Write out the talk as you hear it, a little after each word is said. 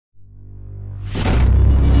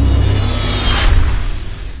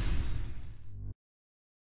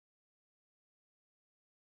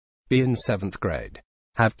Be in 7th grade.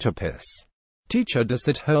 Have to piss. Teacher, does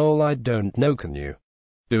that hole I don't know, can you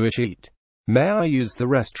do a sheet? May I use the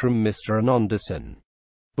restroom, Mr. Anonderson?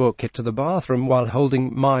 Book it to the bathroom while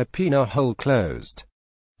holding my penis hole closed.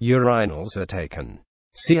 Urinals are taken.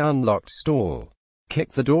 See unlocked stall.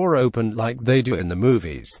 Kick the door open like they do in the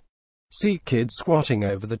movies. See kid squatting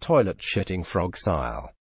over the toilet shitting frog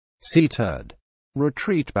style. See turd.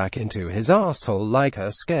 Retreat back into his asshole like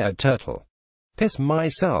a scared turtle. Piss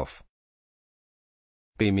myself.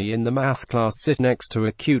 Be me in the math class, sit next to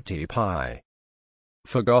a cutie pie.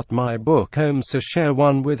 Forgot my book home, so share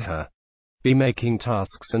one with her. Be making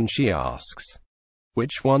tasks and she asks,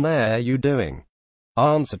 which one are you doing?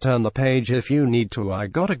 Answer, turn the page if you need to, I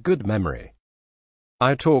got a good memory.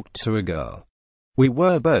 I talked to a girl. We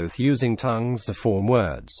were both using tongues to form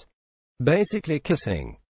words. Basically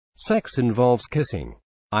kissing. Sex involves kissing.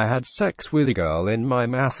 I had sex with a girl in my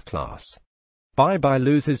math class. Bye-bye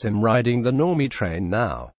loses him riding the normie train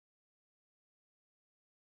now.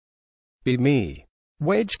 Be me.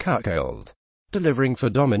 Wage cuckold. Delivering for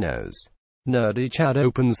Domino's. Nerdy Chad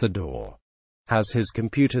opens the door. Has his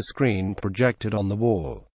computer screen projected on the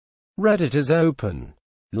wall. Reddit is open.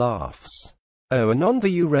 Laughs. Oh, and on the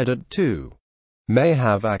you Reddit too. May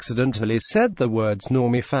have accidentally said the words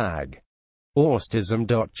normie fag.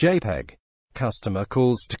 Autism.jpg. Customer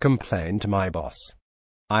calls to complain to my boss.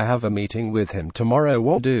 I have a meeting with him tomorrow.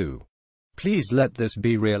 What do? Please let this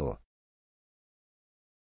be real.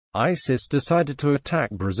 ISIS decided to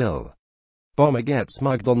attack Brazil. Bomber gets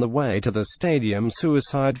mugged on the way to the stadium,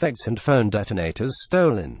 suicide vexed and phone detonators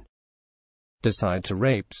stolen. Decide to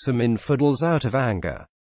rape some infidels out of anger.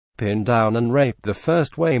 Pin down and rape the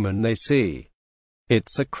first wayman they see.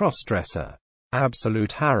 It's a crossdresser.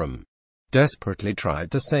 Absolute harem. Desperately tried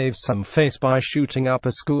to save some face by shooting up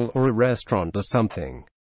a school or a restaurant or something.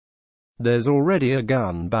 There's already a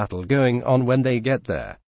gun battle going on when they get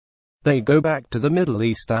there. They go back to the Middle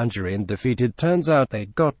East injured and defeated. Turns out they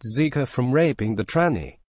got Zika from raping the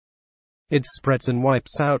tranny. It spreads and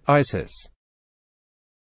wipes out ISIS.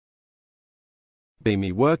 Be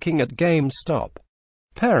me working at GameStop.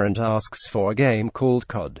 Parent asks for a game called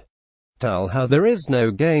COD. Tell her there is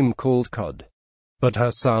no game called COD. But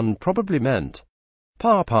her son probably meant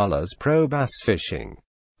Parpala's Pro Bass Fishing.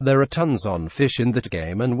 There are tons on fish in that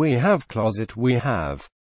game and we have closet, we have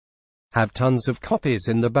tons of copies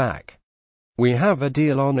in the back. We have a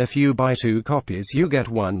deal on if you buy 2 copies you get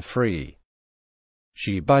 1 free.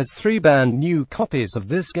 She buys 3 brand new copies of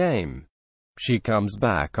this game. She comes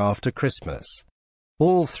back after Christmas.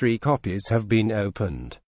 All 3 copies have been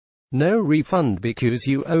opened. No refund because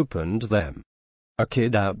you opened them. A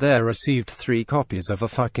kid out there received 3 copies of a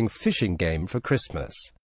fucking fishing game for Christmas.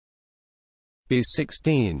 Be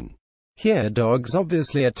 16. Hear dogs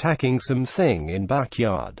obviously attacking something in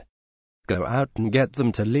backyard. Go out and get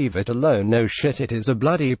them to leave it alone. No shit, it is a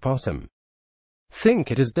bloody possum. Think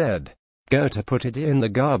it is dead. Go to put it in the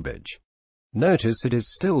garbage. Notice it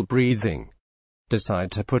is still breathing.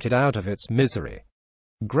 Decide to put it out of its misery.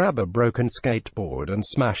 Grab a broken skateboard and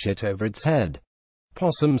smash it over its head.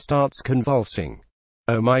 Possum starts convulsing.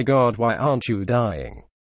 Oh my god, why aren't you dying?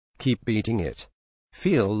 Keep beating it.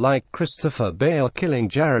 Feel like Christopher Bale killing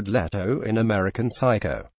Jared Leto in American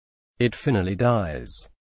Psycho. It finally dies.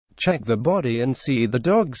 Check the body and see the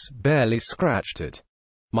dogs barely scratched it.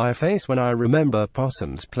 My face when I remember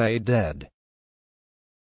possums play dead.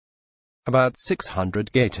 About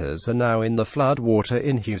 600 gators are now in the flood water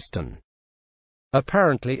in Houston.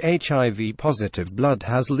 Apparently HIV-positive blood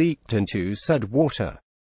has leaked into said water.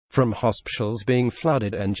 From hospitals being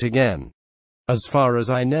flooded and again. As far as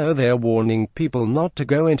I know, they are warning people not to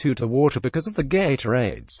go into the water because of the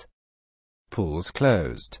Gatorades. Pools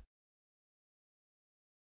closed.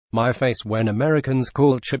 My face when Americans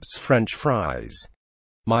call chips French fries.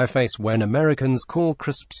 My face when Americans call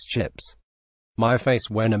crisps chips. My face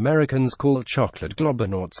when Americans call chocolate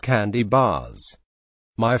globonauts candy bars.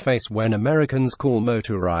 My face when Americans call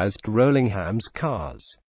motorized rolling hams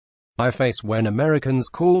cars. My face when Americans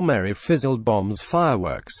call Merry Fizzled Bombs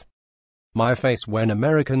fireworks. My face when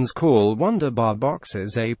Americans call Wonder Bar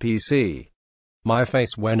boxes APC. My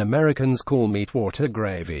face when Americans call meat water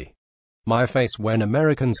gravy. My face when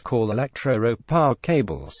Americans call electro-rope power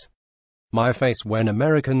cables. My face when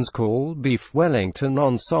Americans call beef Wellington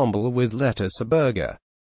ensemble with lettuce a burger.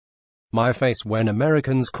 My face when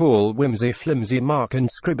Americans call whimsy flimsy mark and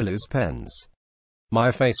scribblers pens.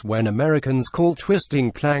 My face when Americans call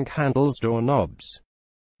twisting plank handles doorknobs.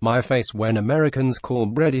 My face when Americans call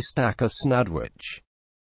bready stack a snadwich.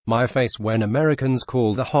 My face when Americans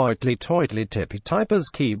call the hoitly-toitly tippy typers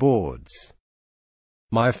keyboards.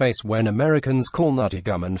 My face when Americans call nutty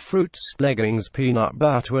gum and fruits leggings peanut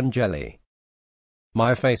butter and jelly.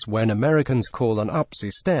 My face when Americans call an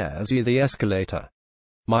upsy stairs the escalator.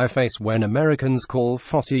 My face when Americans call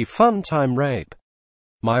fossy fun time rape.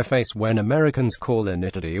 My face when Americans call a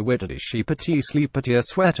knittity wittity sheepity sleepity a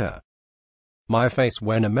sweater. My face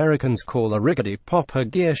when Americans call a rickety pop a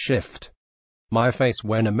gear shift. My face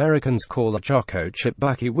when Americans call a choco chip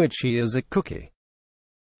bucky witchy is a cookie.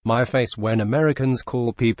 My face when Americans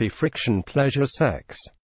call pee-pee friction pleasure sex.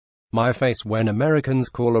 My face when Americans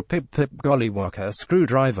call a pip-pip gollywog a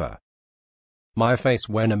screwdriver. My face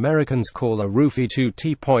when Americans call a roofie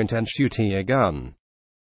 2T-point and shooty a gun.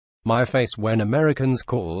 My face when Americans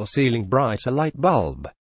call a ceiling bright a light bulb.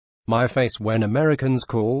 My face when Americans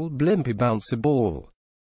call blimpy bouncy ball.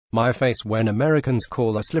 My face when Americans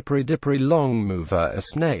call a slippery dippery long mover a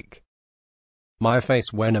snake. My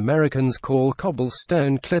face when Americans call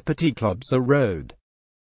cobblestone clippity clobs a road.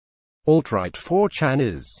 Alt-right 4chan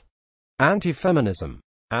is anti-feminism,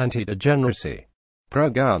 anti-degeneracy,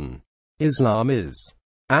 pro-gun. Islam is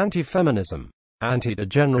anti-feminism,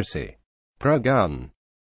 anti-degeneracy, pro-gun.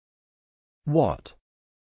 What?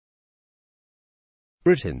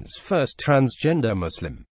 Britain's first transgender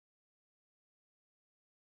Muslim.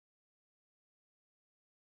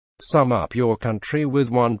 Sum up your country with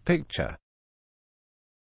one picture.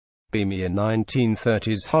 Be me in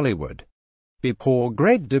 1930s Hollywood. Be poor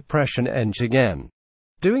Great Depression eng again.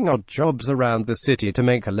 Doing odd jobs around the city to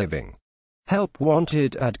make a living. Help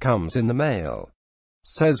wanted ad comes in the mail.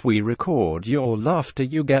 Says we record your laughter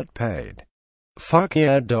you get paid. Fuck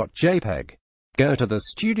yeah.jpg. Go to the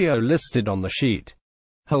studio listed on the sheet.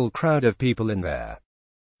 Whole crowd of people in there.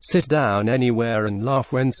 Sit down anywhere and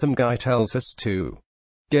laugh when some guy tells us to.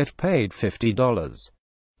 Get paid $50.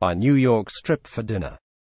 Buy New York strip for dinner.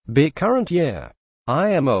 Be current year. I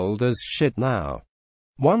am old as shit now.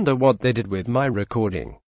 Wonder what they did with my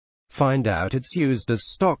recording. Find out it's used as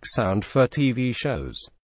stock sound for TV shows.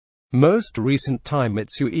 Most recent time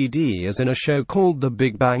it's UED is in a show called The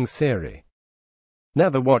Big Bang Theory.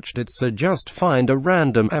 Never watched it, so just find a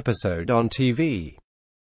random episode on TV.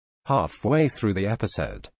 Halfway through the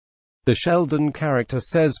episode, the Sheldon character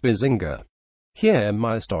says Bazinga. Hear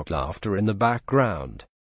my stock laughter in the background.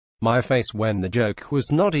 My face when the joke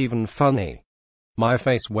was not even funny. My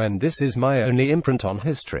face when this is my only imprint on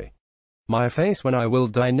history. My face when I will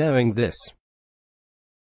die knowing this.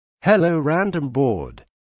 Hello random board.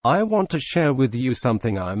 I want to share with you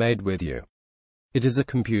something I made with you. It is a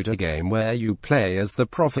computer game where you play as the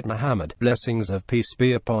Prophet Muhammad, blessings of peace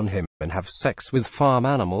be upon him, and have sex with farm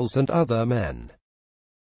animals and other men.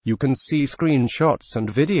 You can see screenshots and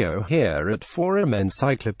video here at Forum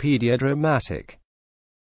Encyclopedia Dramatic.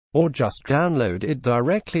 Or just download it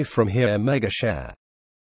directly from here. Mega share.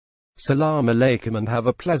 Salam alaikum and have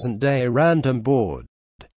a pleasant day random board.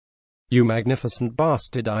 You magnificent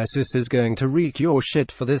bastard, ISIS is going to wreak your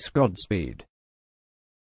shit for this. Godspeed.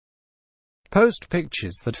 Post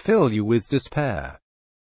pictures that fill you with despair.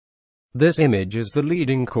 This image is the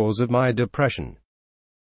leading cause of my depression.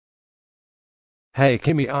 Hey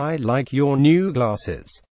Kimmy, I like your new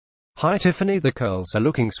glasses. Hi Tiffany, the curls are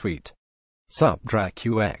looking sweet. Sup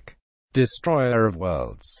Dracuek. Destroyer of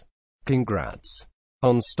worlds. Congrats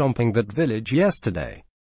on stomping that village yesterday.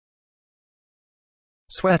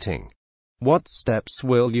 Sweating. What steps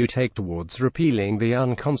will you take towards repealing the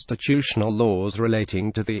unconstitutional laws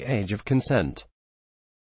relating to the age of consent?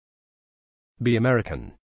 Be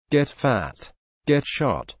American. Get fat. Get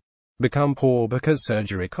shot. Become poor because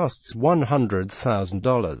surgery costs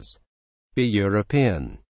 $100,000. Be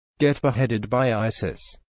European. Get beheaded by ISIS.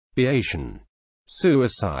 Be Asian.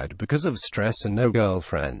 Suicide because of stress and no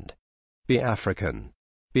girlfriend. Be African.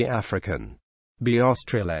 Be African. Be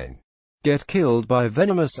Australian. Get killed by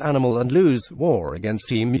venomous animal and lose war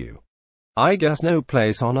against emu. I guess no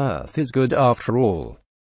place on earth is good after all.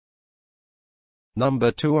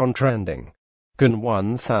 Number 2 on trending. Can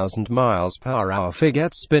 1000 miles per hour figure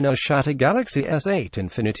spinner shatter Galaxy S8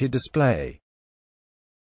 Infinity display?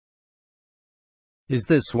 Is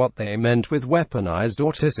this what they meant with weaponized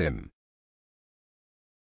autism?